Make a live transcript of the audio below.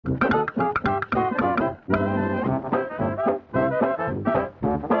Hello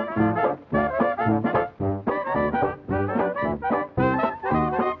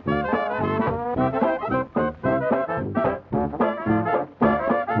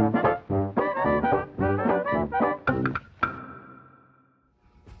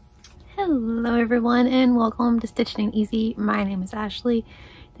everyone and welcome to Stitching Easy. My name is Ashley.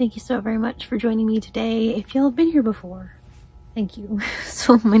 Thank you so very much for joining me today. If y'all have been here before, thank you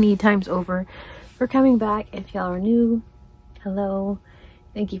so many times over for coming back. If y'all are new, hello.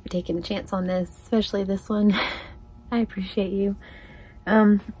 Thank you for taking a chance on this, especially this one. I appreciate you.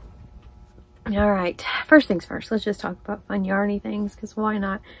 Alright, first things first, let's just talk about fun yarny things, because why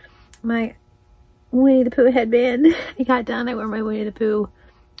not? My Winnie the Pooh headband, I got done. I wear my Winnie the Pooh.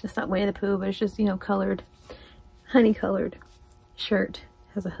 It's not Winnie the Pooh, but it's just, you know, colored, honey colored shirt.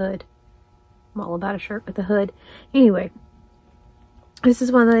 Has a hood. I'm all about a shirt with a hood. Anyway, this is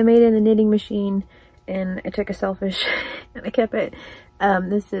one that I made in the knitting machine, and I took a selfish and I kept it.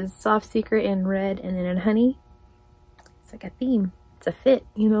 This is Soft Secret in red and then in honey. It's like a theme. It's a fit,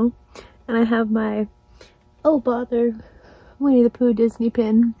 you know. And I have my, oh bother, Winnie the Pooh Disney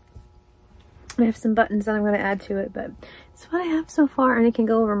pin. I have some buttons that I'm going to add to it, but it's what I have so far, and it can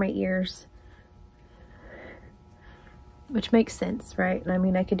go over my ears, which makes sense, right? And I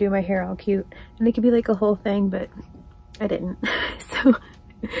mean, I could do my hair all cute, and it could be like a whole thing, but I didn't. So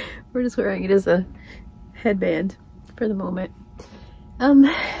we're just wearing it as a headband for the moment.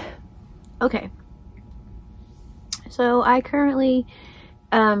 Okay. So I currently,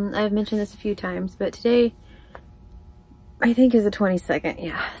 I've mentioned this a few times, but today, I think is the 22nd.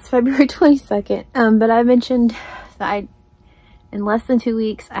 Yeah, it's February 22nd. But I mentioned that in less than 2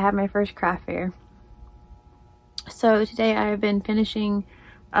 weeks, I have my first craft fair. So today I've been finishing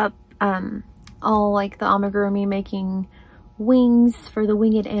up all like the amigurumi, making wings for the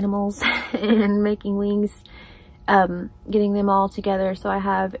winged animals and making wings, getting them all together. So I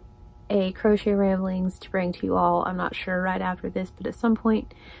have a crochet ramblings to bring to you all. I'm not sure right after this, but at some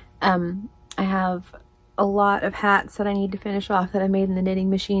point I have a lot of hats that I need to finish off that I made in the knitting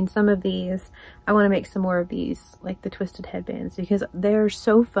machine. Some of these, I want to make some more of these, like the twisted headbands, because they're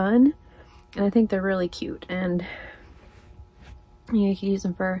so fun and I think they're really cute, and you know, you can use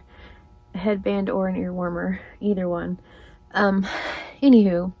them for a headband or an ear warmer, either one.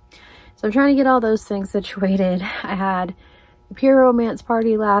 Anywho, so I'm trying to get all those things situated. I had a Pure Romance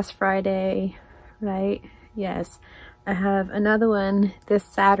party last Friday, right? Yes. I have another one this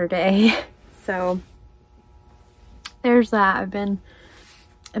Saturday. So there's that. I've been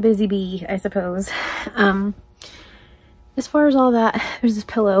a busy bee, I suppose. As far as all that, there's this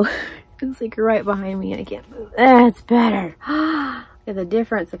pillow. It's like right behind me and I can't move. That's better. Look at the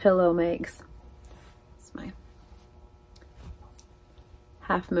difference a pillow makes. It's my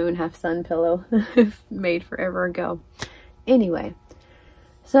half moon, half sun pillow made forever ago. Anyway,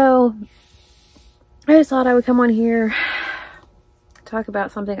 so I just thought I would come on here, talk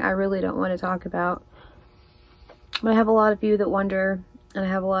about something I really don't want to talk about. But I have a lot of you that wonder, and I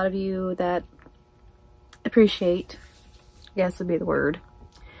have a lot of you that appreciate, I guess would be the word,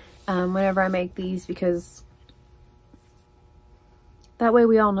 whenever I make these, because that way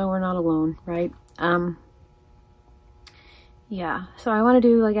we all know we're not alone, right? Yeah, so I want to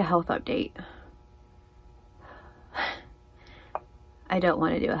do like a health update. I don't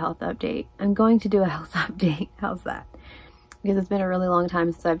want to do a health update. I'm going to do a health update. How's that? Because it's been a really long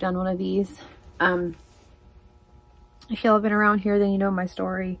time since I've done one of these. If y'all have been around here, then you know my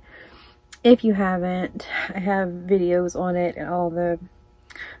story. If you haven't, I have videos on it and all the,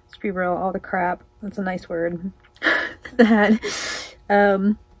 let's be real, all the crap, that's a nice word, that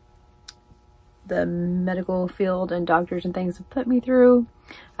the medical field and doctors and things have put me through.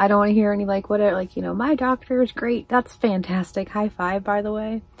 I don't want to hear any like, whatever, like, you know, my doctor is great. That's fantastic. High five, by the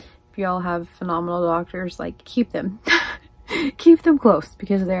way. If y'all have phenomenal doctors, like, keep them. Keep them close,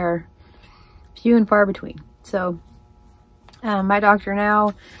 because they're few and far between. So, my doctor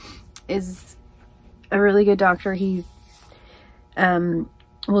now is a really good doctor. He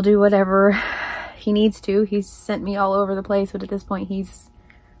will do whatever he needs to. He's sent me all over the place, but at this point he's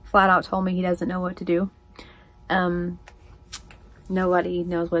flat out told me he doesn't know what to do. Nobody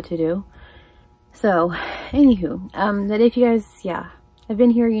knows what to do. So, anywho, that if you guys, yeah, have been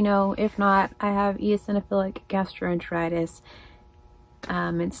here, you know. If not, I have eosinophilic gastroenteritis.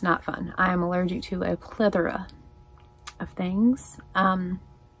 It's not fun. I am allergic to a plethora of things,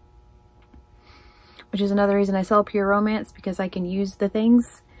 which is another reason I sell Pure Romance, because I can use the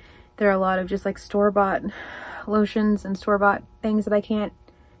things. There are a lot of just like store-bought lotions and store-bought things that I can't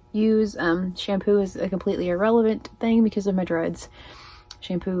use. Shampoo is a completely irrelevant thing because of my dreads.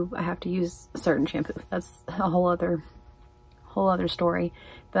 shampoo, I have to use a certain shampoo. That's a whole other story.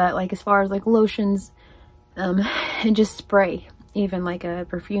 But like as far as like lotions, and just spray, even like a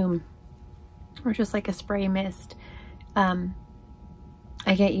perfume or just like a spray mist, I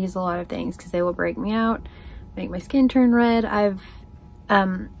can't use a lot of things because they will break me out, make my skin turn red. I've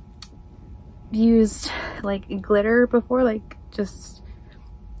used like glitter before, like just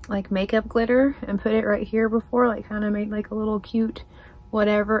like makeup glitter, and put it right here before, like kind of made like a little cute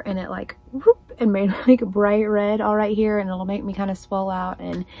whatever, and it like whoop, and made like a bright red all right here, and it'll make me kind of swell out,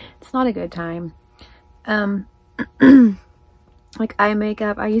 and it's not a good time. Like eye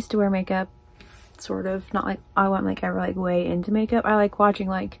makeup, I used to wear makeup, sort of, not like I went like ever like way into makeup. I like watching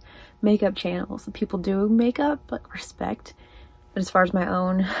like makeup channels that people do makeup, like respect, but as far as my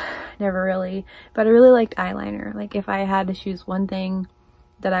own, never really. But I really liked eyeliner. Like if I had to choose one thing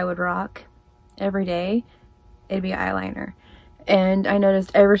that I would rock every day, it'd be eyeliner. And I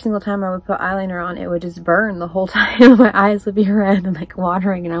noticed every single time I would put eyeliner on, it would just burn the whole time. My eyes would be red and like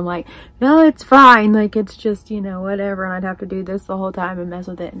watering, and I'm like, no, it's fine, like it's just, you know, whatever. And I'd have to do this the whole time and mess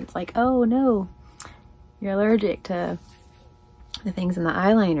with it, and it's like, oh no, you're allergic to the things in the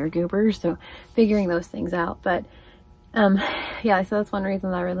eyeliner, goober. So figuring those things out. But yeah, so that's one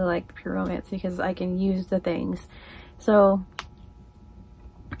reason I really like Pure Romance, because I can use the things. So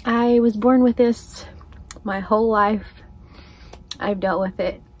I was born with this my whole life. I've dealt with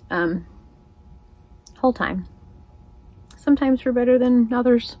it whole time. Sometimes for better than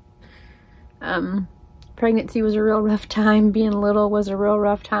others. Pregnancy was a real rough time. Being little was a real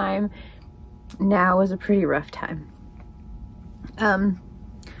rough time. Now is a pretty rough time. I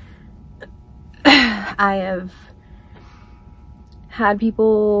have had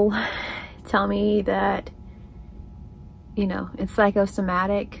people tell me that, you know, it's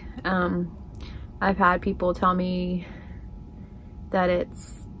psychosomatic. I've had people tell me that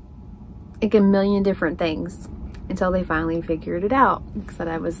it's like a million different things until they finally figured it out. Like I said,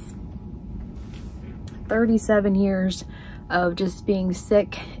 I was 37 years of just being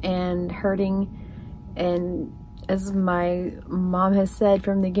sick and hurting, and as my mom has said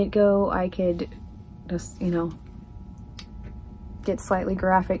from the get-go, I could just, you know, get slightly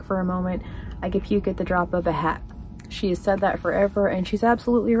graphic for a moment, I could puke at the drop of a hat. She has said that forever, and she's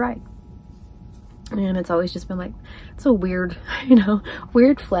absolutely right. And it's always just been like, it's a weird, you know,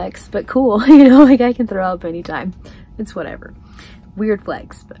 weird flex, but cool, you know, like I can throw up anytime. It's whatever. Weird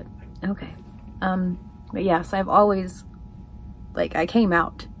flex, but okay. But yeah, so I've always, like, I came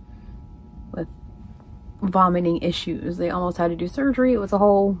out with vomiting issues. They almost had to do surgery. It was a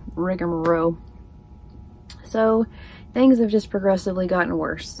whole rigmarole. So things have just progressively gotten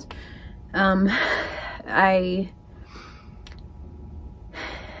worse. I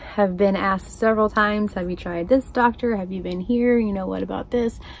have been asked several times, have you tried this doctor? Have you been here? You know, what about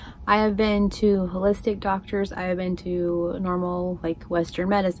this? I have been to holistic doctors. I have been to normal, like, Western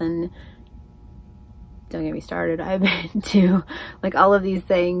medicine. Don't get me started. I've been to, like, all of these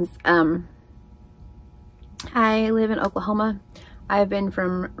things. I live in Oklahoma. I've been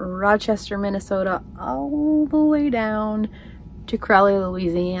from Rochester, Minnesota, all the way down to Crowley,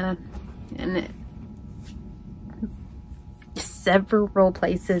 Louisiana, and several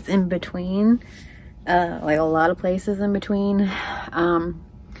places in between, like a lot of places in between.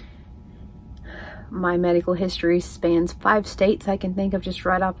 My medical history spans 5 states I can think of just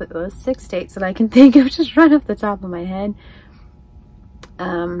right off the 6 states that I can think of just right off the top of my head.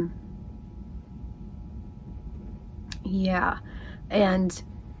 Yeah, and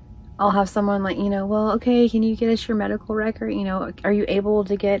I'll have someone like, you know, well, okay, can you get us your medical record? You know, are you able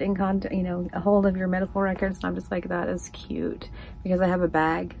to get in contact, you know, a hold of your medical records? And I'm just like, that is cute, because I have a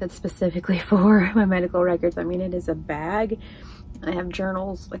bag that's specifically for my medical records. I mean, it is a bag. I have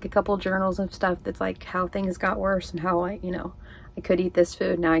journals, like a couple journals of stuff that's like how things got worse and how I, you know, I could eat this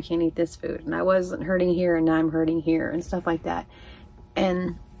food, now I can't eat this food, and I wasn't hurting here and now I'm hurting here, and stuff like that.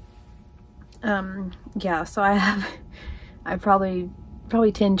 And yeah, so I probably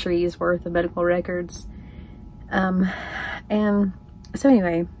 10 trees worth of medical records. And so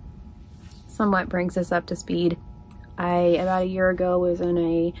anyway, somewhat brings us up to speed. About a year ago, was in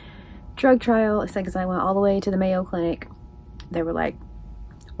a drug trial. It's like, because I went all the way to the Mayo Clinic. They were like,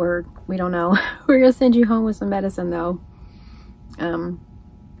 we don't know. We're gonna send you home with some medicine though.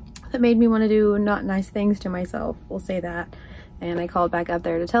 That made me want to do not nice things to myself, we'll say that. And I called back up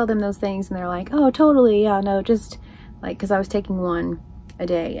there to tell them those things, and they're like, oh, totally, yeah, no, just like, because I was taking one a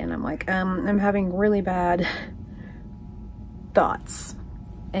day, and I'm like, I'm having really bad thoughts,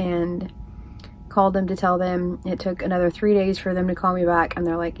 and called them to tell them. It took another 3 days for them to call me back, and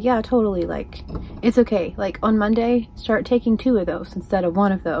they're like, yeah, totally, like, it's okay. Like, on Monday, start taking 2 of those instead of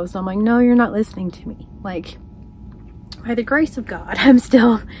 1 of those. I'm like, no, you're not listening to me. Like, by the grace of God, I'm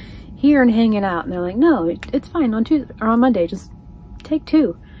still here and hanging out. And they're like, no, it's fine on Tuesday or on Monday, just take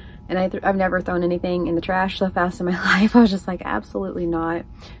 2. And I've never thrown anything in the trash so fast in my life. I was just like, absolutely not.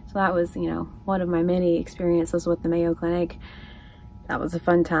 So that was, you know, one of my many experiences with the Mayo Clinic. That was a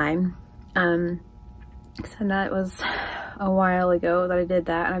fun time. And that was a while ago that I did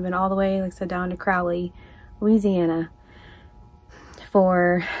that. And I've been all the way, like I said, down to Crowley, Louisiana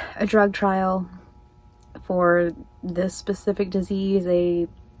for a drug trial for this specific disease. They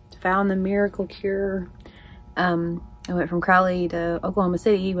found the miracle cure. I went from Crowley to Oklahoma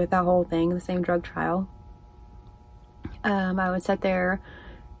City with that whole thing, the same drug trial. I would sit there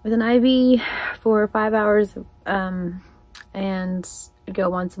with an IV for 5 hours and go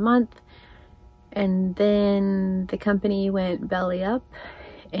once a month. And then the company went belly up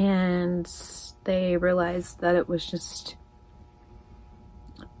and they realized that it was just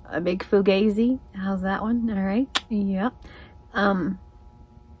a big fugazi. How's that one? All right. Yeah.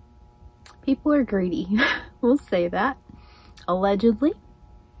 People are greedy. We'll say that. Allegedly.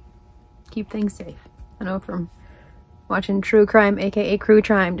 Keep things safe. I know from watching true crime, aka crew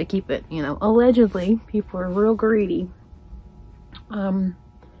crime, to keep it, you know, allegedly, people are real greedy.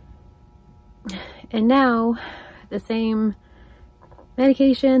 And now the same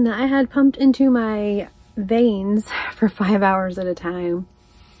medication that I had pumped into my veins for 5 hours at a time,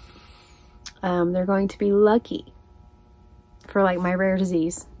 they're going to be lucky for like my rare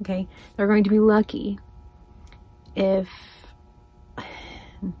disease. Okay, they're going to be lucky if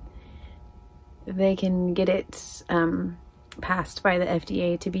they can get it passed by the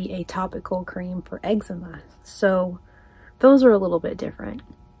FDA to be a topical cream for eczema. So those are a little bit different.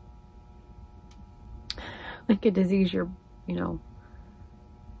 Like a disease you're, you know,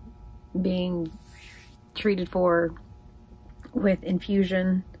 being treated for with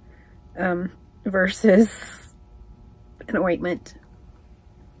infusion versus an ointment.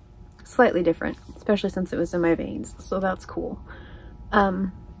 Slightly different, especially since it was in my veins. So that's cool. I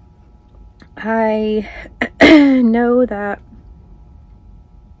know that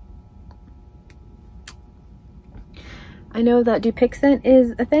Dupixent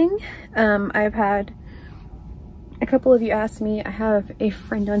is a thing. I've had a couple of you ask me. I have a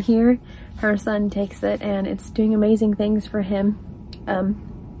friend on here, her son takes it and it's doing amazing things for him.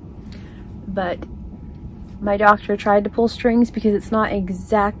 But my doctor tried to pull strings because it's not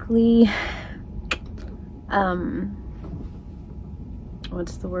exactly,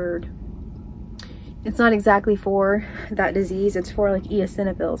 what's the word? It's not exactly for that disease. It's for like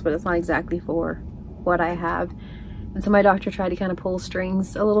eosinophils, but it's not exactly for what I have. And so my doctor tried to kind of pull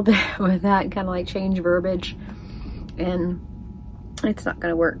strings a little bit with that and kind of like change verbiage. And it's not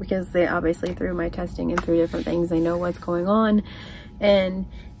going to work because they obviously, through my testing and through different things, they know what's going on. And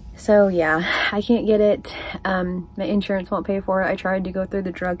so yeah, I can't get it. My insurance won't pay for it. I tried to go through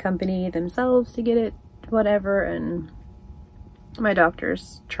the drug company themselves to get it, whatever, and my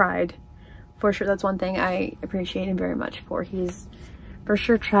doctors tried. For sure, that's one thing I appreciate him very much for. He's for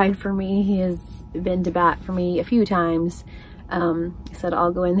sure tried for me. He has been to bat for me a few times. He said,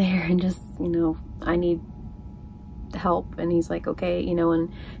 I'll go in there and just, you know, I need help. And he's like, okay, you know,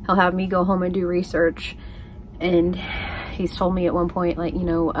 and he'll have me go home and do research. And he's told me at one point, like, you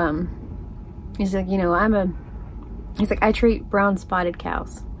know, he's like, you know, he's like, I treat brown spotted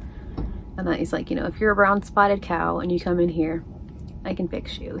cows. And then he's like, you know, if you're a brown spotted cow and you come in here, I can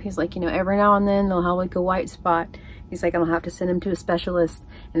fix you. He's like, you know, every now and then they'll have like a white spot. He's like, I'll have to send them to a specialist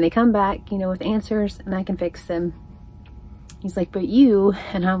and they come back, you know, with answers and I can fix them. He's like, but you,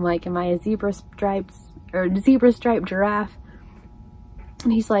 and I'm like, am I a zebra striped giraffe?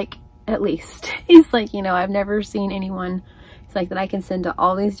 And he's like, at least. He's like, you know, I've never seen anyone, it's like, that I can send to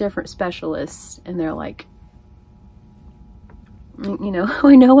all these different specialists and they're like, you know,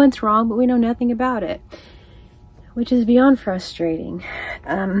 we know what's wrong, but we know nothing about it, which is beyond frustrating.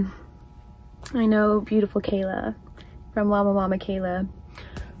 I know beautiful Kayla from Mama Kayla,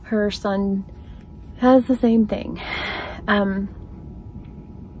 her son has the same thing. And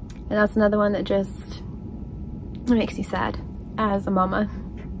that's another one that just makes me sad as a mama.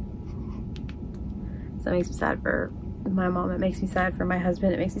 So it makes me sad for my mom, it makes me sad for my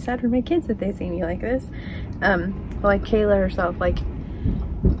husband, it makes me sad for my kids that they see me like this. But like Kayla herself, like,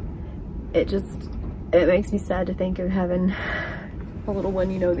 it makes me sad to think of having a little one,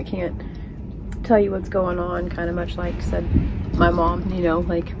 you know, that can't tell you what's going on, kind of much like said my mom, you know,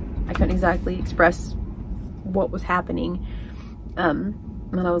 like I couldn't exactly express what was happening.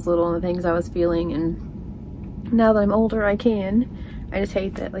 when I was little and the things I was feeling, and now that I'm older I can. I just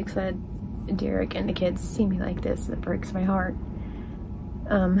hate that, like I said, Derek and the kids see me like this. It breaks my heart.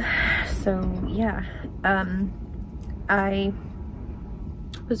 So yeah, I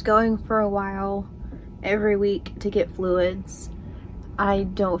was going for a while every week to get fluids. I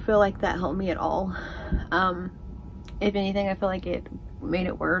don't feel like that helped me at all. If anything, I feel like it made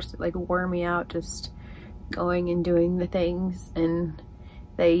it worse. It like wore me out just going and doing the things, and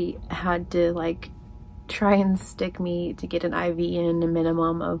they had to like try and stick me to get an IV in a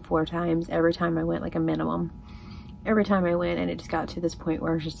minimum of 4 times every time I went, like a minimum. Every time I went, and it just got to this point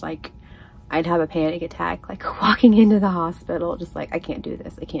where it's just like I'd have a panic attack, like walking into the hospital, just like I can't do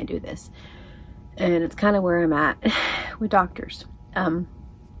this, I can't do this. And it's kind of where I'm at with doctors. So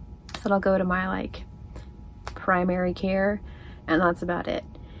I'll go to my like primary care, and that's about it.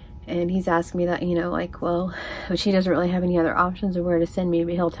 And he's asked me that, you know, like, well, which he doesn't really have any other options of where to send me,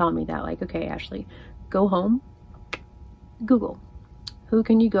 but he'll tell me that, like, okay, Ashley, go home, Google, who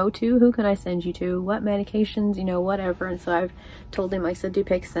can you go to, who can I send you to, what medications, you know, whatever. And so I've told him, like I said,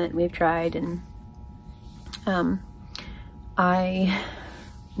 Dupixent, we've tried. And I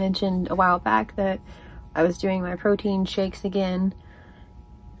mentioned a while back that I was doing my protein shakes again,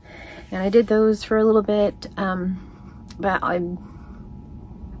 and I did those for a little bit, but I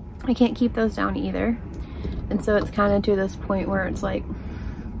can't keep those down either. And so it's kind of to this point where it's like,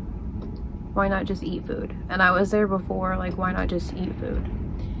 why not just eat food? And I was there before, like, why not just eat food?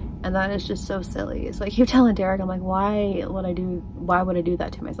 And that is just so silly. It's like, I keep telling Derek, I'm like, why would I do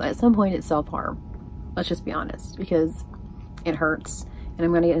that to myself? At some point it's self-harm. Let's just be honest, because it hurts and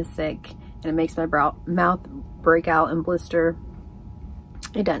I'm gonna get sick, and it makes my mouth break out and blister.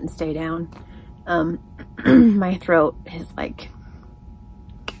 It doesn't stay down. My throat is like,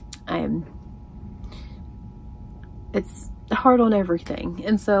 it's hard on everything.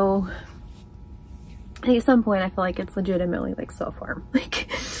 And so at some point I feel like it's legitimately like self-harm. Like,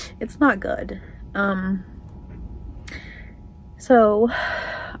 it's not good. So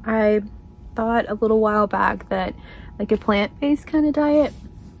I thought a little while back that like a plant-based kind of diet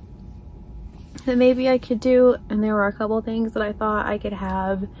that maybe I could do, and there were a couple things that I thought I could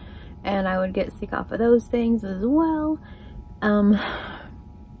have, and I would get sick off of those things as well.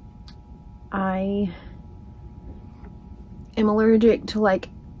 I am allergic to like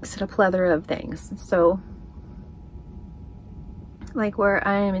a plethora of things. So like where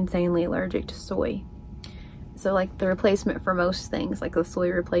I am insanely allergic to soy. So like the replacement for most things, like the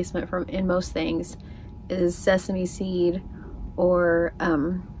soy replacement in most things is sesame seed or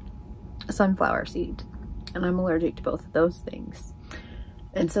sunflower seed. And I'm allergic to both of those things.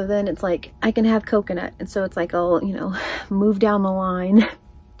 And so then it's like I can have coconut, and so it's like I'll, you know, move down the line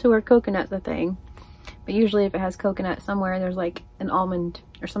to where coconut's a thing. But usually if it has coconut somewhere, there's like an almond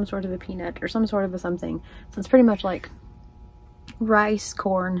or some sort of a peanut or some sort of a something. So it's pretty much like rice,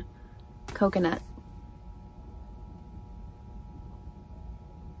 corn, coconut.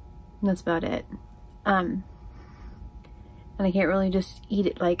 And that's about it. And I can't really just eat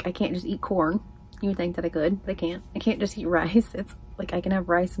it. Like, I can't just eat corn. You would think that I could, but I can't. I can't just eat rice. It's like I can have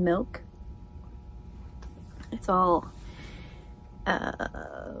rice milk. It's all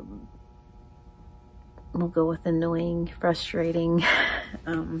we'll go with annoying, frustrating.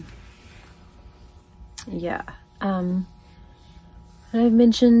 Yeah. I've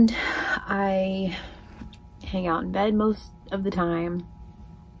mentioned I hang out in bed most of the time.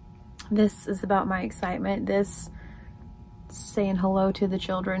 This is about my excitement. This saying hello to the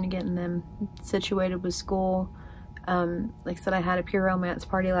children, getting them situated with school. Like I said, I had a pure romance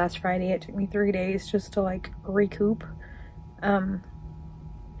party last Friday. It took me 3 days just to like recoup.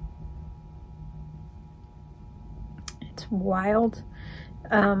 It's wild.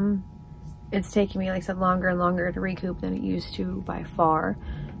 It's taking me, like I said, longer and longer to recoup than it used to by far.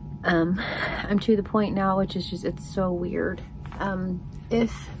 I'm to the point now, which is just, it's so weird.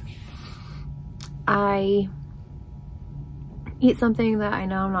 If I eat something that I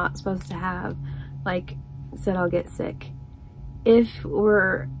know I'm not supposed to have, like I said, I'll get sick.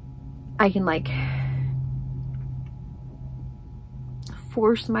 I can like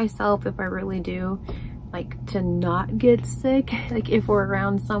force myself, if I really do, like to not get sick. Like if we're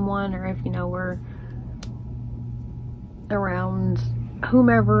around someone, or if, you know, we're around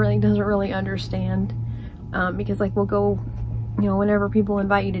whomever like doesn't really understand, because like we'll go, you know, whenever people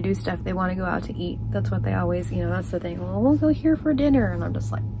invite you to do stuff, they want to go out to eat. That's what they always, you know, that's the thing. Well, we'll go here for dinner, and I'm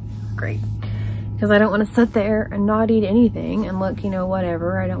just like, great. Because I don't want to sit there and not eat anything and look, you know,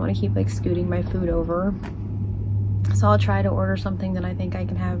 whatever. I don't want to keep like scooting my food over. So I'll try to order something that I think I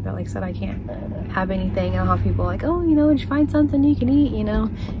can have, but like I said, I can't have anything. And I'll have people like, oh, you know, did you find something you can eat, you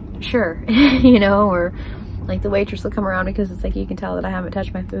know? Sure. You know, or like the waitress will come around because it's like, you can tell that I haven't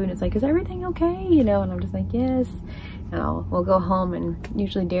touched my food. And it's like, is everything okay? You know, and I'm just like, yes. And we'll go home, and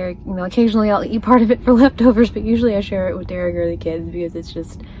usually Derek, you know, occasionally I'll eat part of it for leftovers, but usually I share it with Derek or the kids because it's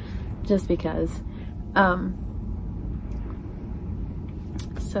just because.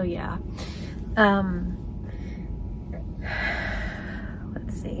 So yeah.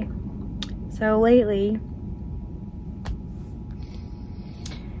 Let's see. So lately,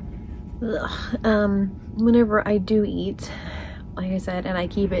 whenever I do eat, like I said, and I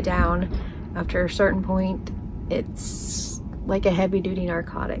keep it down, after a certain point, it's like a heavy duty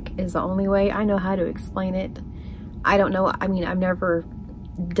narcotic is the only way I know how to explain it. I don't know. I mean, I've never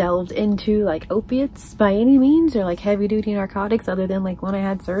delved into like opiates by any means, or like heavy duty narcotics, other than like when I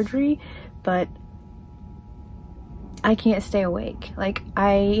had surgery, but I can't stay awake. Like,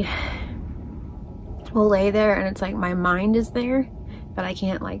 I will lay there and it's like my mind is there, but I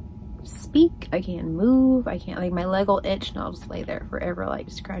can't like speak, I can't move, I can't, like my leg will itch and I'll just lay there forever, like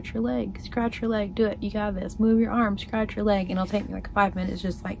scratch your leg, do it, you got this, move your arm, scratch your leg, and it'll take me like 5 minutes,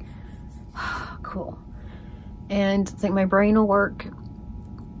 just like cool. And it's like my brain will work,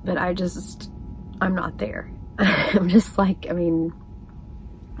 but I'm not there. I'm just like, I mean,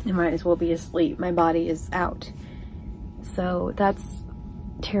 I might as well be asleep. My body is out. So that's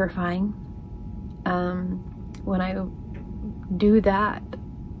terrifying. When I do that,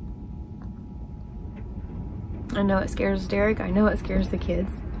 I know it scares Derek, I know it scares the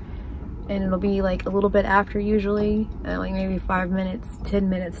kids, and it'll be like a little bit after, usually like maybe 5 minutes, 10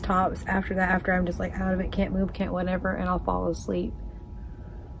 minutes tops after that, after I'm just like out of it, can't move, can't whatever, and I'll fall asleep.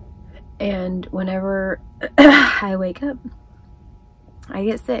 And whenever I wake up, I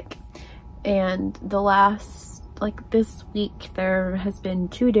get sick. And the last, like this week, there has been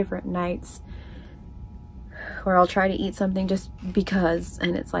 2 different nights where I'll try to eat something just because,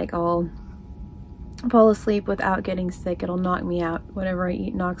 and it's like I'll fall asleep without getting sick. It'll knock me out. Whatever I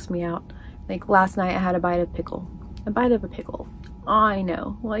eat knocks me out. Like last night I had a bite of pickle. A bite of a pickle. I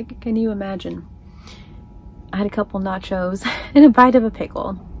know. Like, can you imagine? I had a couple nachos and a bite of a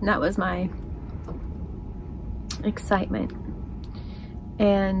pickle. And that was my excitement.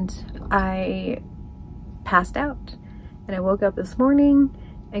 And I passed out. And I woke up this morning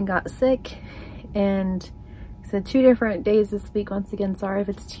and got sick. And so 2 different days this week. Once again, sorry if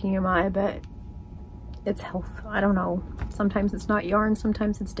it's TMI, but it's health. I don't know. Sometimes it's not yarn,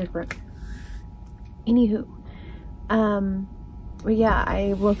 sometimes it's different. Anywho. But yeah,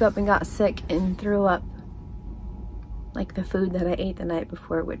 I woke up and got sick and threw up like the food that I ate the night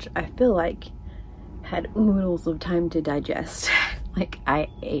before, which I feel like had oodles of time to digest. Like I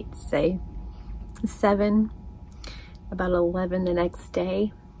ate, say, 7, about 11 the next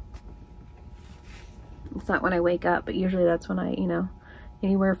day. It's not when I wake up, but usually that's when I, you know,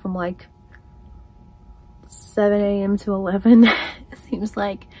 anywhere from like 7 a.m. to 11. It seems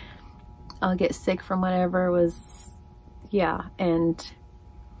like I'll get sick from whatever was, yeah, and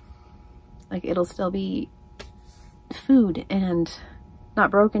like it'll still be food and not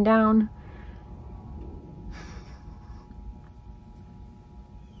broken down.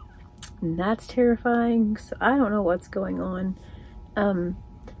 And that's terrifying. So I don't know what's going on.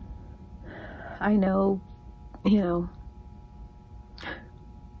 I know, you know,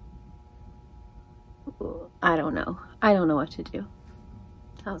 I don't know. I don't know what to do.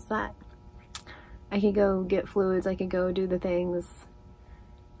 How's that? I could go get fluids. I could go do the things.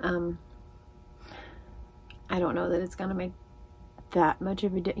 I don't know that it's gonna make that much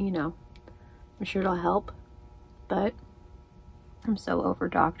of a you know, I'm sure it'll help, but I'm so over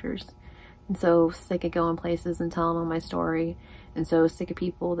doctors and so sick of going places and telling them my story, and so sick of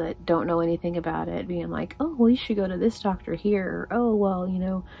people that don't know anything about it being like, oh, well, you should go to this doctor here, or, oh, well, you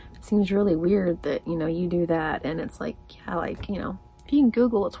know, it seems really weird that, you know, you do that. And it's like, yeah, like, you know, if you can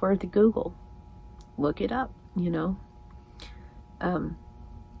Google, it's worth a Google. Look it up, you know. I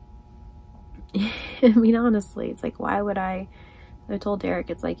mean, honestly, it's like, why would I told Derek,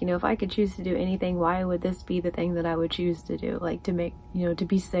 it's like, you know, if I could choose to do anything, why would this be the thing that I would choose to do? Like, to make, you know, to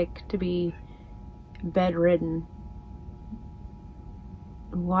be sick, to be bedridden.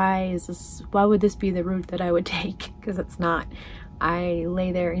 Why would this be the route that I would take? Because it's not. I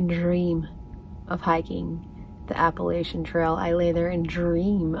lay there and dream of hiking the Appalachian Trail. I lay there and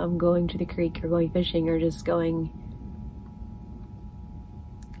dream of going to the creek or going fishing or just going,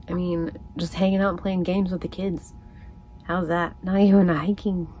 I mean, just hanging out and playing games with the kids. How's that? Not even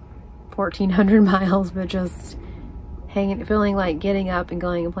hiking 1,400 miles, but just hanging, feeling like getting up and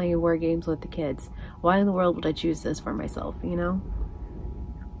going and playing board games with the kids. why in the world would I choose this for myself, you know?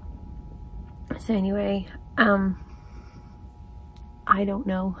 So anyway, I don't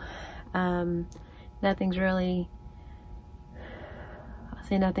know. Nothing's really, I'll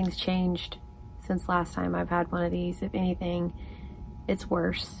say nothing's changed since last time I've had one of these. If anything, it's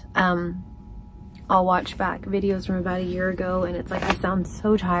worse. I'll watch back videos from about a year ago and it's like I sound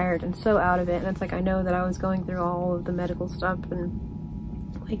so tired and so out of it, and it's like I know that I was going through all of the medical stuff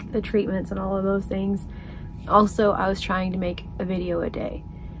and like the treatments and all of those things. Also, I was trying to make a video a day,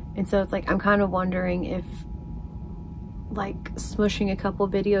 and so it's like I'm kind of wondering if like smushing a couple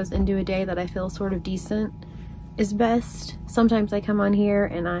videos into a day that I feel sort of decent is best. Sometimes I come on here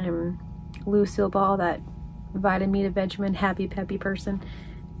and I'm Lucille Ball, that vitamin to vegemin happy peppy person,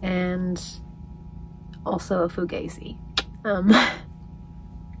 and also a fugazi.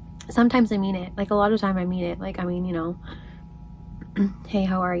 Sometimes I mean it, like a lot of time I mean it, like I mean, you know, hey,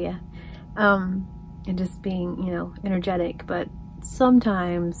 how are you, and just being, you know, energetic. But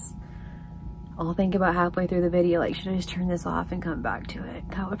sometimes I'll think about halfway through the video, like, should I just turn this off and come back to it?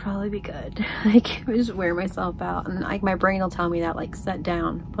 That would probably be good. Like, just wear myself out, and like my brain will tell me that, like, set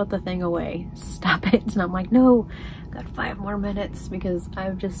down, put the thing away, stop it. And I'm like, no, I've got 5 more minutes, because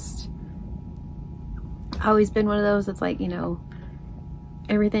I've just always been one of those that's like, you know,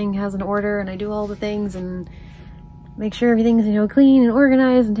 everything has an order, and I do all the things and make sure everything's, you know, clean and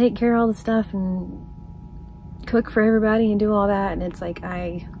organized and take care of all the stuff and cook for everybody and do all that. And it's like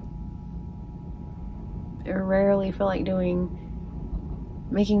I rarely feel like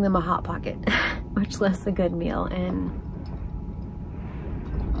making them a hot pocket, much less a good meal, and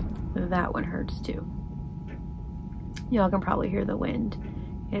that one hurts too. Y'all can probably hear the wind.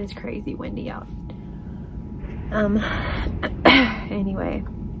 It is crazy windy out. Anyway,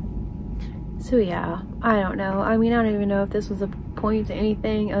 so yeah, I don't know. I mean, I don't even know if this was a point to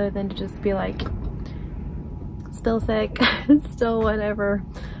anything other than to just be like, still sick, still whatever.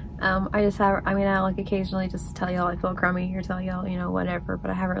 I just have, I mean, I like occasionally just tell y'all I feel crummy or tell y'all, you know, whatever,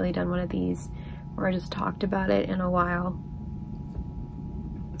 but I haven't really done one of these where I just talked about it in a while.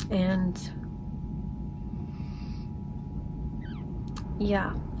 And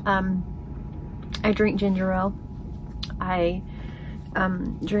yeah, I drink ginger ale. I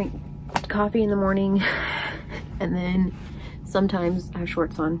drink coffee in the morning, and then sometimes I have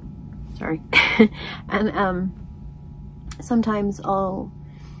shorts on, sorry. And sometimes I'll,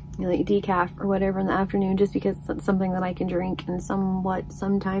 you know, like decaf or whatever in the afternoon, just because it's something that I can drink and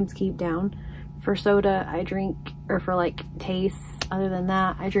sometimes keep down. For soda, I drink, or for like taste, other than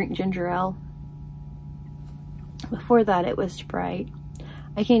that, I drink ginger ale. Before that, it was Sprite.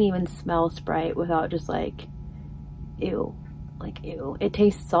 I can't even smell Sprite without just like, ew, like ew. It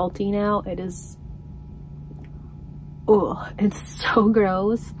tastes salty now. It is, oh, it's so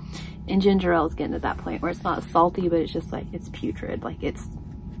gross. And ginger ale is getting to that point where it's not salty, but it's just like, it's putrid. Like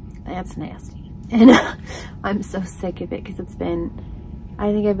that's nasty. And I'm so sick of it, because it's been,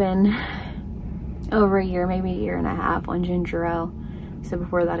 I think I've been over a year, maybe a year and a half on ginger ale. So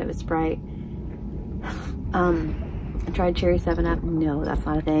before that it was Sprite. I tried cherry 7-Up. No, that's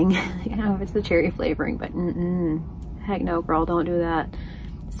not a thing. You know, it's the cherry flavoring, but heck no, girl, don't do that.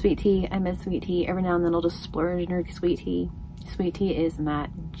 Sweet tea, I miss sweet tea. Every now and then I'll just splurge and drink sweet tea. Sweet tea is my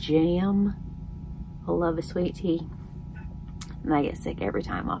jam. I love a sweet tea. And I get sick every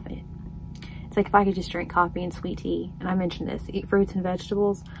time off it. It's like if I could just drink coffee and sweet tea, and I mentioned this, eat fruits and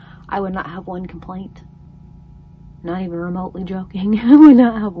vegetables, I would not have one complaint. Not even remotely joking. I would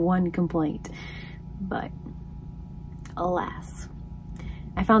not have one complaint. But alas,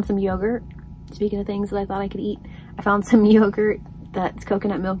 I found some yogurt. Speaking of things that I thought I could eat, I found some yogurt that's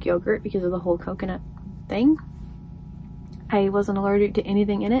coconut milk yogurt because of the whole coconut thing. I wasn't allergic to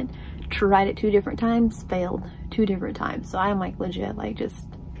anything in it. Tried it 2 different times, failed 2 different times. So I'm like legit, like just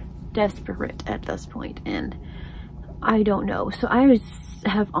desperate at this point, and I don't know. So I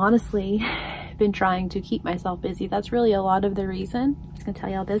have honestly been trying to keep myself busy. That's really a lot of the reason. I'm just gonna tell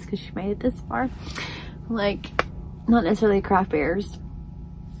y'all this because she made it this far. Like, not necessarily craft bears,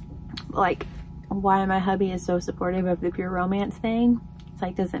 like why my hubby is so supportive of the pure romance thing. It's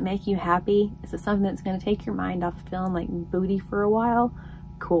like, does it make you happy? Is it something that's going to take your mind off of feeling like booty for a while?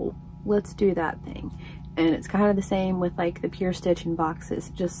 Cool, let's do that thing. And it's kind of the same with like the pure stitching boxes,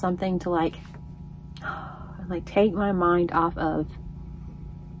 just something to like take my mind off of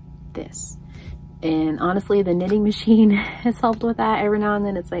this. And honestly, the knitting machine has helped with that. Every now and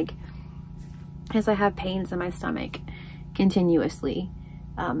then it's like, as I have pains in my stomach continuously,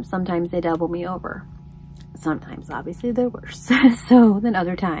 sometimes they double me over. Sometimes obviously they're worse so than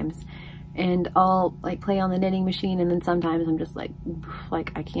other times, and I'll like play on the knitting machine, and then sometimes I'm just like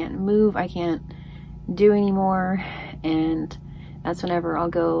I can't move, I can't do anymore, and that's whenever I'll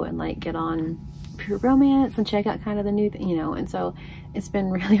go and like get on Pure Romance and check out kind of the new you know. And so it's been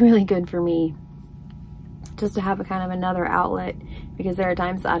really, really good for me just to have a kind of another outlet, because there are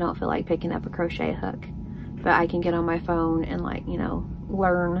times that I don't feel like picking up a crochet hook, but I can get on my phone and like, you know,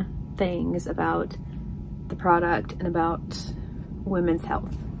 learn things about the product and about women's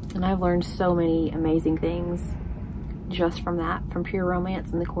health. And I've learned so many amazing things just from that, from Pure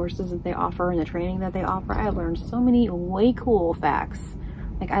Romance and the courses that they offer and the training that they offer. I learned so many way cool facts.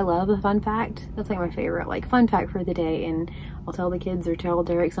 Like, I love a fun fact. That's like my favorite, like, fun fact for the day. And I'll tell the kids or tell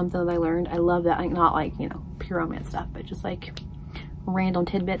Derek something that I learned. I love that. Like, not like, you know, Pure Romance stuff, but just like random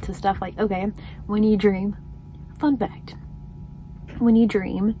tidbits of stuff. Like, okay, when you dream, fun fact, when you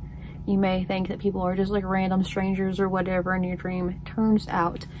dream, you may think that people are just like random strangers or whatever in your dream. Turns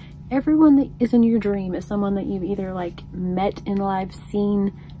out everyone that is in your dream is someone that you've either like met in life,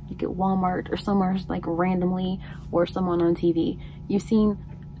 seen like at Walmart or somewhere like randomly, or someone on TV. You've seen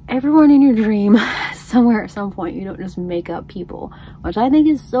everyone in your dream somewhere at some point. You don't just make up people, which I think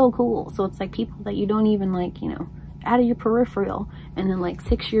is so cool. So it's like people that you don't even like, you know, out of your peripheral, and then like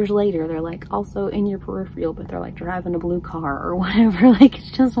 6 years later they're like also in your peripheral, but they're like driving a blue car or whatever. Like,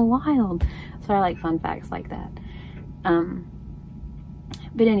 it's just wild. So I like fun facts like that.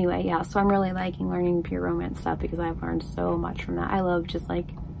 But anyway, yeah, so I'm really liking learning Pure Romance stuff because I've learned so much from that. I love just like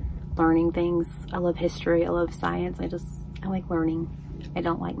learning things. I love history, I love science. I like learning. I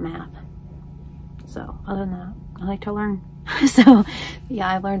don't like math. So other than that, I like to learn. So yeah,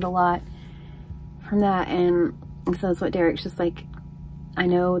 I learned a lot from that. And so that's what Derek's just like, I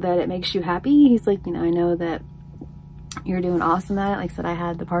know that it makes you happy. He's like, you know, I know that you're doing awesome at it. Like I said, I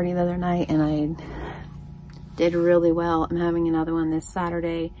had the party the other night and I did really well. I'm having another one this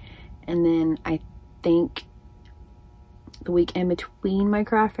Saturday, and then I think the week in between my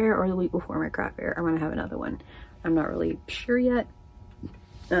craft fair or the week before my craft fair, I'm gonna have another one. I'm not really sure yet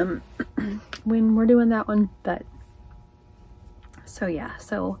when we're doing that one, but so yeah,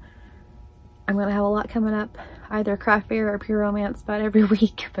 so I'm gonna have a lot coming up, either craft fair or Pure Romance about every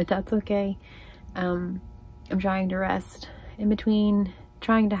week, but that's okay. I'm trying to rest in between,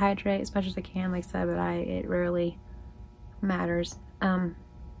 trying to hydrate as much as I can, like I said, but it rarely matters.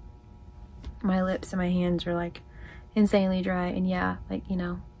 My lips and my hands are like insanely dry, and yeah, like, you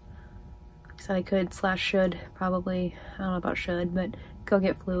know, like I said, I could / should probably, I don't know about should, but go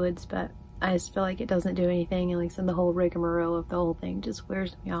get fluids, but I just feel like it doesn't do anything. And like I said, the whole rigmarole of the whole thing just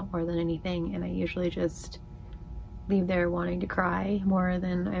wears me out more than anything, and I usually just leave there wanting to cry more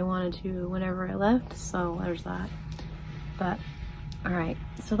than I wanted to whenever I left. So there's that. But all right,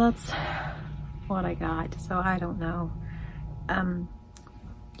 so that's what I got. So I don't know.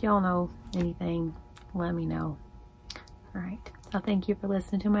 Y'all know anything, let me know. All right, so thank you for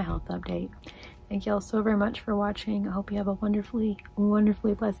listening to my health update. Thank you all so very much for watching. I hope you have a wonderfully,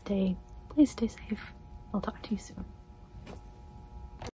 wonderfully blessed day. Please stay safe. I'll talk to you soon.